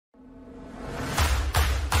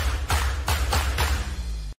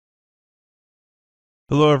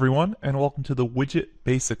Hello everyone, and welcome to the Widget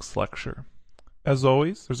Basics lecture. As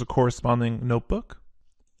always, there's a corresponding notebook,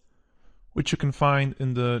 which you can find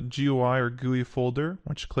in the GUI or GUI folder.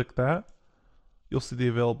 Once you click that, you'll see the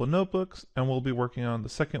available notebooks, and we'll be working on the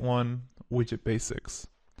second one, Widget Basics.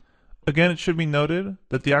 Again, it should be noted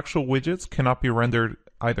that the actual widgets cannot be rendered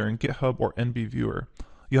either in GitHub or NBViewer.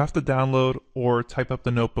 You have to download or type up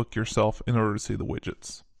the notebook yourself in order to see the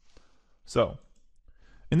widgets. So,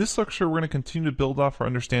 in this lecture, we're going to continue to build off our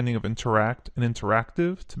understanding of interact and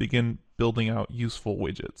interactive to begin building out useful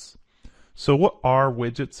widgets. So what are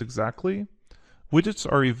widgets exactly? Widgets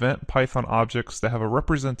are event Python objects that have a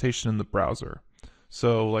representation in the browser.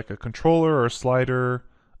 So like a controller or a slider,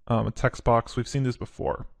 a text box, we've seen this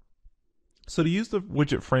before. So to use the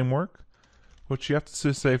widget framework, what you have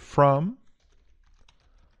to say from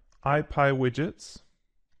IPyWidgets,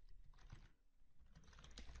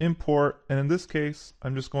 import, and in this case,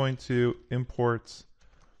 I'm just going to import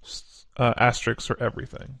asterisks for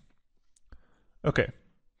everything. Okay,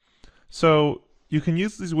 so you can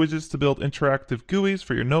use these widgets to build interactive GUIs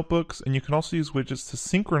for your notebooks, and you can also use widgets to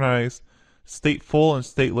synchronize stateful and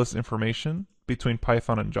stateless information between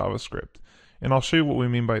Python and JavaScript. And I'll show you what we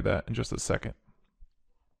mean by that in just a second.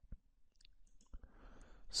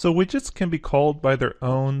 So widgets can be called by their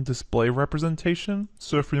own display representation.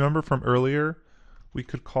 So if you remember from earlier, we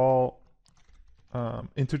could call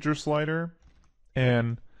integer slider,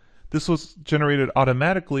 and this was generated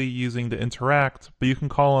automatically using the interact, but you can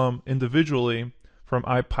call them individually from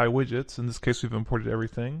IPyWidgets. In this case, we've imported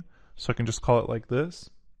everything, so I can just call it like this.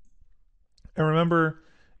 And remember,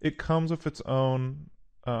 it comes with its own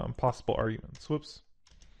possible arguments. Whoops.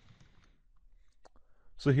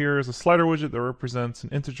 So here is a slider widget that represents an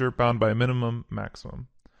integer bound by a minimum, maximum.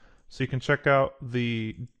 So you can check out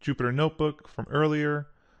the Jupyter notebook from earlier,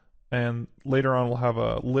 and later on we'll have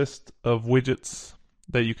a list of widgets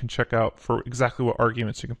that you can check out for exactly what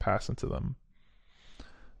arguments you can pass into them.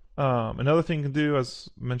 Another thing you can do, as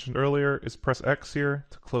mentioned earlier, is press X here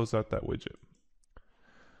to close out that widget.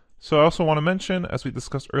 So I also want to mention, as we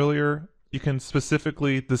discussed earlier, you can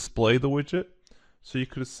specifically display the widget. So you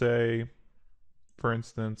could say, for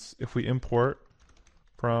instance, if we import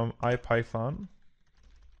from IPython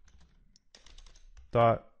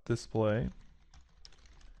dot display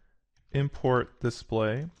import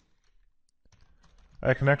display,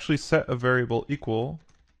 I can actually set a variable equal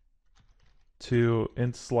to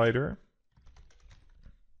int slider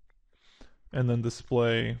and then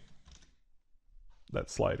display that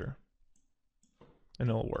slider, and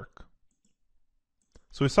it'll work.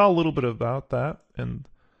 So we saw a little bit about that in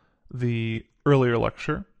the earlier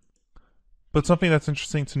lecture, but something that's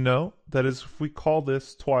interesting to note, that is, if we call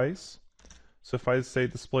this twice, so if I say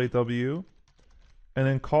display W and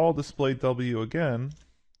then call display W again,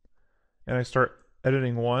 and I start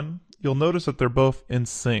editing one, you'll notice that they're both in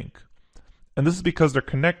sync. And this is because they're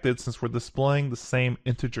connected since we're displaying the same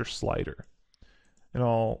integer slider. And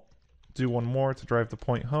I'll do one more to drive the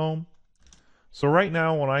point home. So right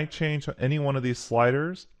now, when I change any one of these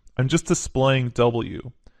sliders, I'm just displaying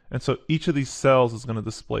W. And so each of these cells is going to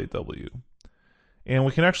display W. And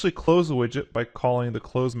we can actually close the widget by calling the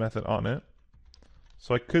close method on it.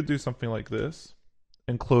 So I could do something like this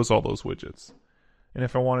and close all those widgets. And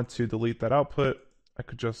if I wanted to delete that output, I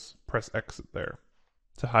could just press exit there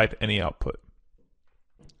to hide any output.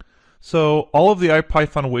 So all of the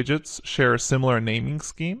IPython widgets share a similar naming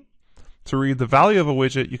scheme. To read the value of a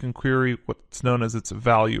widget, you can query what's known as its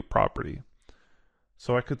value property.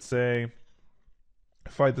 So I could say,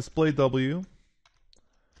 if I display W,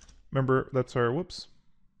 remember that's our, whoops.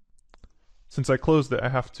 Since I closed it, I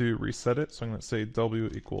have to reset it. So I'm going to say W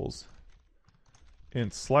equals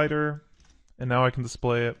int slider, and now I can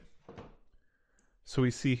display it. So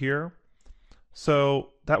we see here. So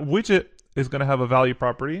that widget is going to have a value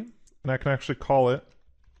property, and I can actually call it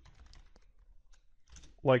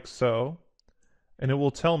like so, and it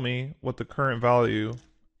will tell me what the current value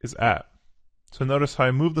is at. So notice how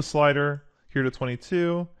I move the slider here to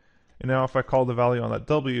 22, and now if I call the value on that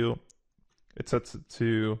W, it sets it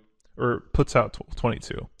to, or puts out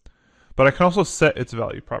 22. But I can also set its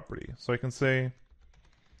value property. So I can say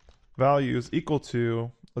value is equal to,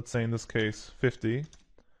 let's say in this case, 50,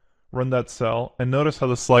 run that cell, and notice how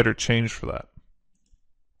the slider changed for that.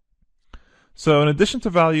 So in addition to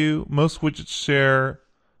value, most widgets share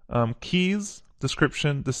keys,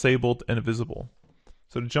 description, disabled, and visible.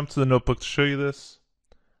 So to jump to the notebook to show you this,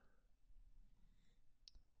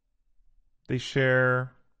 they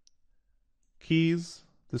share keys,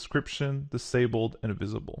 description, disabled, and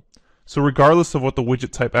visible. So regardless of what the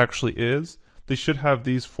widget type actually is, they should have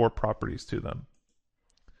these four properties to them.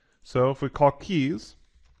 So if we call keys,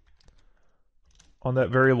 on that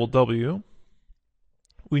variable w,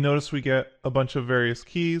 we notice we get a bunch of various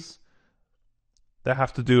keys that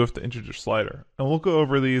have to do with the integer slider. And we'll go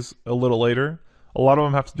over these a little later. A lot of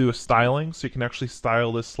them have to do with styling, so you can actually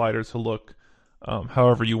style this slider to look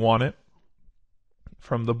however you want it.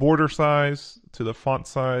 From the border size to the font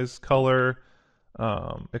size, color,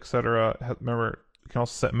 etc. Remember, you can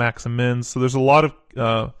also set max and mins. So there's a lot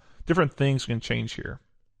of different things you can change here.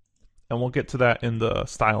 And we'll get to that in the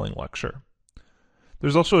styling lecture.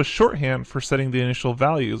 There's also a shorthand for setting the initial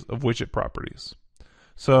values of widget properties.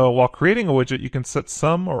 So while creating a widget, you can set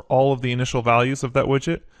some or all of the initial values of that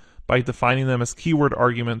widget by defining them as keyword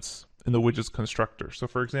arguments in the widget's constructor. So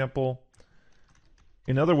for example,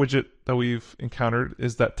 another widget that we've encountered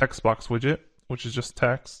is that text box widget, which is just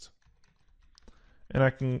text. And I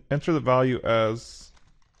can enter the value as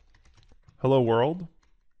hello world.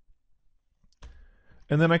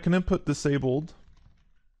 And then I can input disabled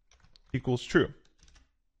equals true.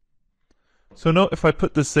 So note, if I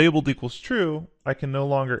put disabled equals true, I can no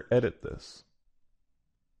longer edit this.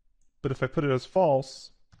 But if I put it as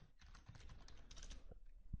false,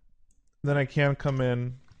 then I can come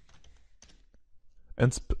in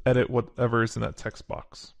and edit whatever is in that text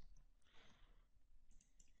box.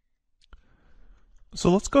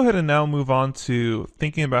 So let's go ahead and now move on to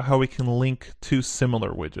thinking about how we can link two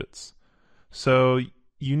similar widgets. So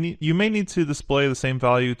you may need to display the same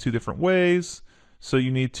value two different ways. So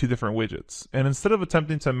you need two different widgets. And instead of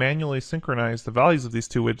attempting to manually synchronize the values of these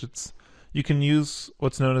two widgets, you can use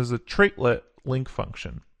what's known as a traitlet link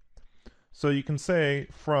function. So you can say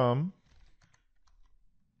from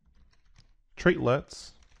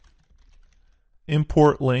traitlets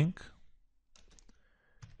import link,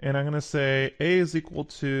 and I'm going to say A is equal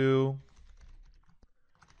to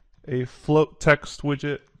a float text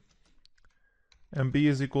widget, and B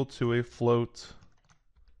is equal to a float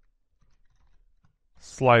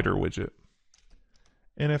slider widget.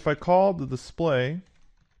 And if I call the display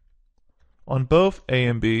on both A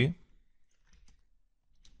and B,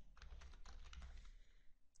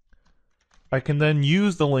 I can then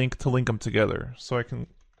use the link to link them together. So I can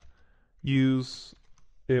use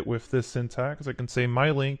it with this syntax. I can say my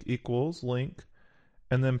link equals link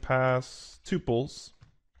and then pass tuples.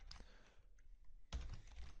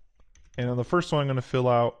 And on the first one, I'm going to fill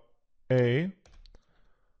out A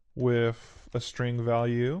with a string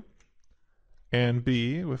value and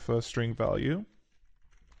B with a string value.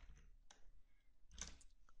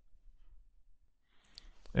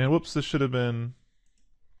 And whoops, this should have been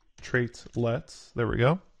traitlets. There we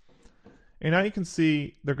go. And now you can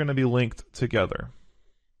see they're going to be linked together.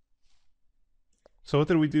 So what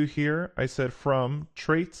did we do here? I said from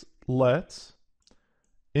traitlet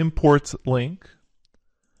import link,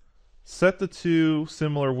 set the two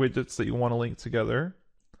similar widgets that you want to link together,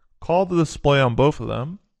 call the display on both of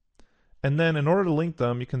them, and then in order to link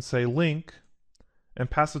them, you can say link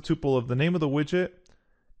and pass a tuple of the name of the widget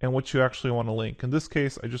and what you actually want to link. In this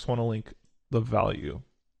case, I just want to link the value.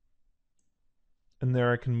 And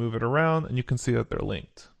there I can move it around and you can see that they're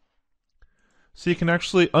linked. So you can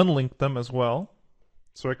actually unlink them as well.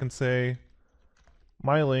 So I can say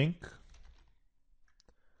my link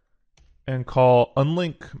and call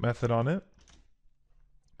unlink method on it.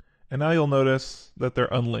 And now you'll notice that they're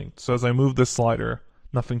unlinked. So as I move this slider,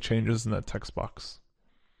 nothing changes in that text box.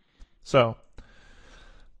 So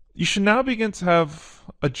you should now begin to have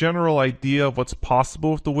a general idea of what's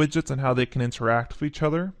possible with the widgets and how they can interact with each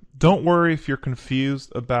other. Don't worry if you're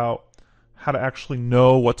confused about how to actually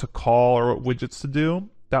know what to call or what widgets to do.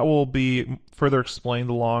 That will be further explained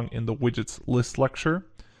along in the widgets list lecture,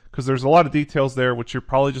 because there's a lot of details there which you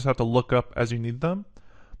probably just have to look up as you need them.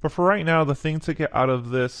 But for right now, the thing to get out of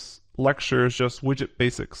this lecture is just widget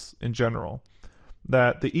basics in general.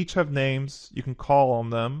 That they each have names, you can call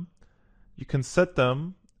on them, you can set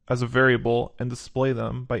them as a variable and display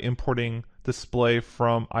them by importing display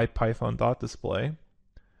from ipython.display.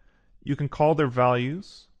 You can call their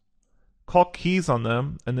values, call keys on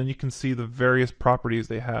them, and then you can see the various properties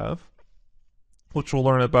they have, which we'll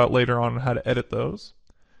learn about later on how to edit those.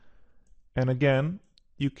 And again,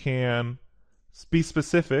 you can be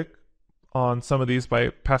specific on some of these by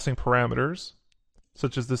passing parameters,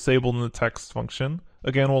 such as disabled in the text function.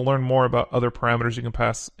 Again, we'll learn more about other parameters you can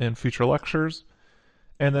pass in future lectures.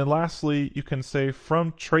 And then lastly, you can say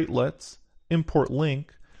from traitlets import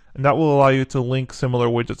link, and that will allow you to link similar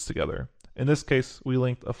widgets together. In this case, we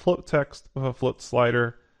linked a float text with a float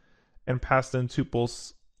slider and passed in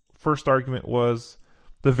tuples. First argument was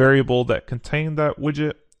the variable that contained that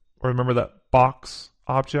widget, or remember that box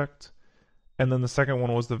object. And then the second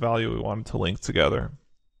one was the value we wanted to link together.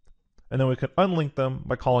 and then we can unlink them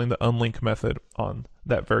by calling the unlink method on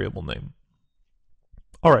that variable name.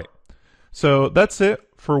 All right, so that's it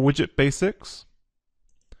for widget basics.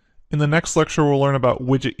 In the next lecture, we'll learn about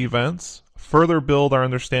widget events, further build our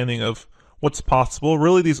understanding of what's possible.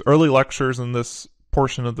 Really, these early lectures in this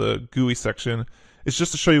portion of the GUI section is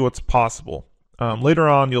just to show you what's possible. Later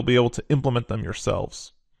on, you'll be able to implement them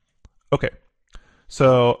yourselves. Okay,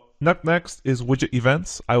 so next is widget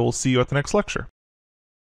events. I will see you at the next lecture.